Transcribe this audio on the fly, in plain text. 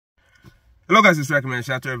Hello guys, it's Rack, man.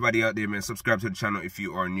 Shout out to everybody out there, man. Subscribe to the channel if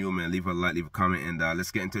you are new, man. Leave a like, leave a comment, and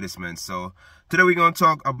let's get into this, man. So today we're gonna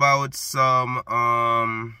talk about some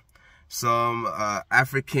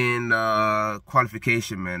African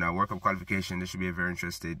qualification, man. World Cup qualification. This should be a very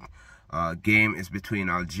interesting game. It's between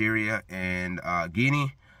Algeria and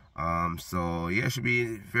Guinea. So yeah, it should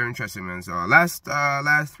be very interesting, man. So last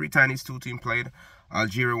three times these two teams played,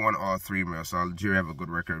 Algeria won all three, man. So Algeria have a good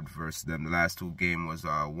record versus them. The last two games was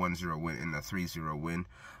 1-0 win and a 3-0 win.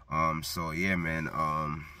 So yeah, man.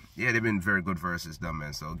 Yeah, they've been very good versus them,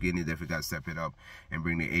 man. So Guinea definitely got to step it up and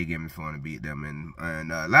bring the A game if you want to beat them. And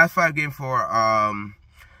last 5 games for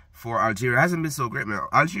Algeria hasn't been so great, man.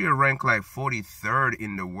 Algeria ranked like 43rd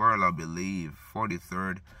in the world, I believe,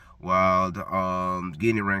 43rd. While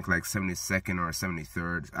Guinea ranked like 72nd or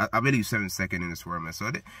 73rd. I believe 72nd in this world, man.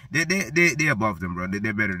 So they above them, bro.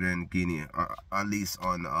 They're better than Guinea, at least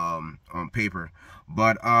on paper.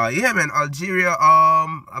 But yeah, man, Algeria,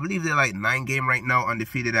 I believe they're like 9 games right now,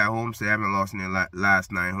 undefeated at home, so they haven't lost in their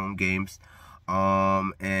last 9 home games.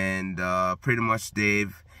 And pretty much they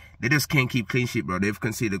just can't keep clean sheet, bro. They've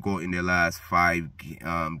conceded a goal in their last 5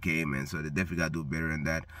 games, man. So they definitely got to do better than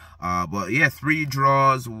that. But yeah, 3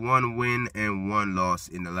 draws, 1 win, and 1 loss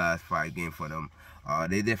in the last 5 games for them.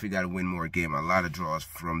 They definitely got to win more games. A lot of draws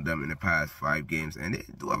from them in the past 5 games. And they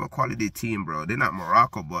do have a quality team, bro. They're not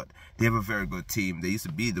Morocco, but they have a very good team. They used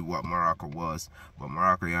to be what Morocco was. But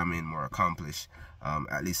Morocco, I mean, more accomplished,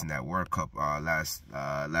 at least in that World Cup last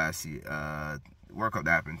year. World Cup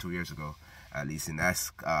that happened 2 years ago. At least in that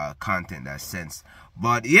content, that sense.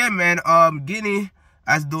 But yeah, man, Guinea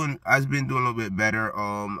has been doing a little bit better.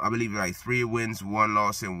 I believe like 3 wins, 1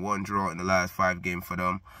 loss, and 1 draw in the last 5 games for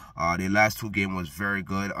them. Their last 2 games was very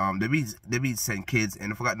good. They beat St. Kitts,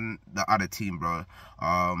 and I forgot the other team, bro.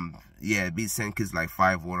 Yeah, beat St. Kitts like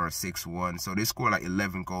 5-1 or 6-1. So they scored like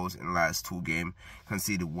 11 goals in the last 2 games.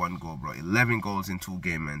 Conceded 1 goal, bro. 11 goals in 2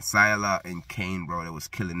 games, man. Salah and Kane, bro, that was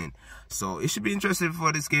killing it. So it should be interesting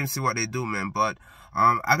for this game, see what they do, man. But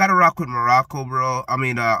I gotta rock with Morocco, bro. I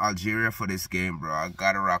mean Algeria for this game, bro. I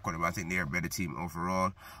gotta rock with them. I think they're a better team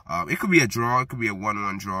overall. It could be a draw. It could be a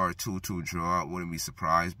 1-1 draw or 2-2 draw. I wouldn't be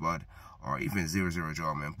surprised, but or even 0-0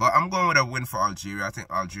 draw, man. But I'm going with a win for Algeria. I think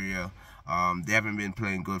Algeria, they haven't been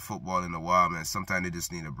playing good football in a while, man. Sometimes they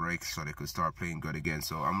just need a break so they could start playing good again.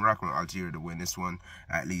 So I'm rocking with Algeria to win this one,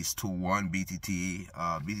 at least 2-1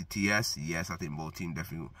 BTTS. Yes, I think both teams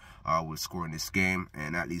definitely will score in this game,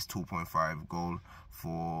 and at least 2.5 goal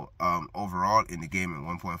for overall in the game, and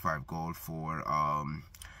 1.5 goal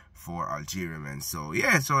for Algeria, man. So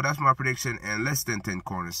yeah, so that's my prediction, and less than 10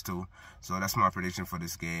 corners too. So that's my prediction for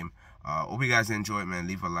this game. Hope you guys enjoy it, man.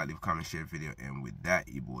 Leave a like, leave a comment, share the video, and with that,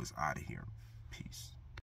 you boys out of here. Peace.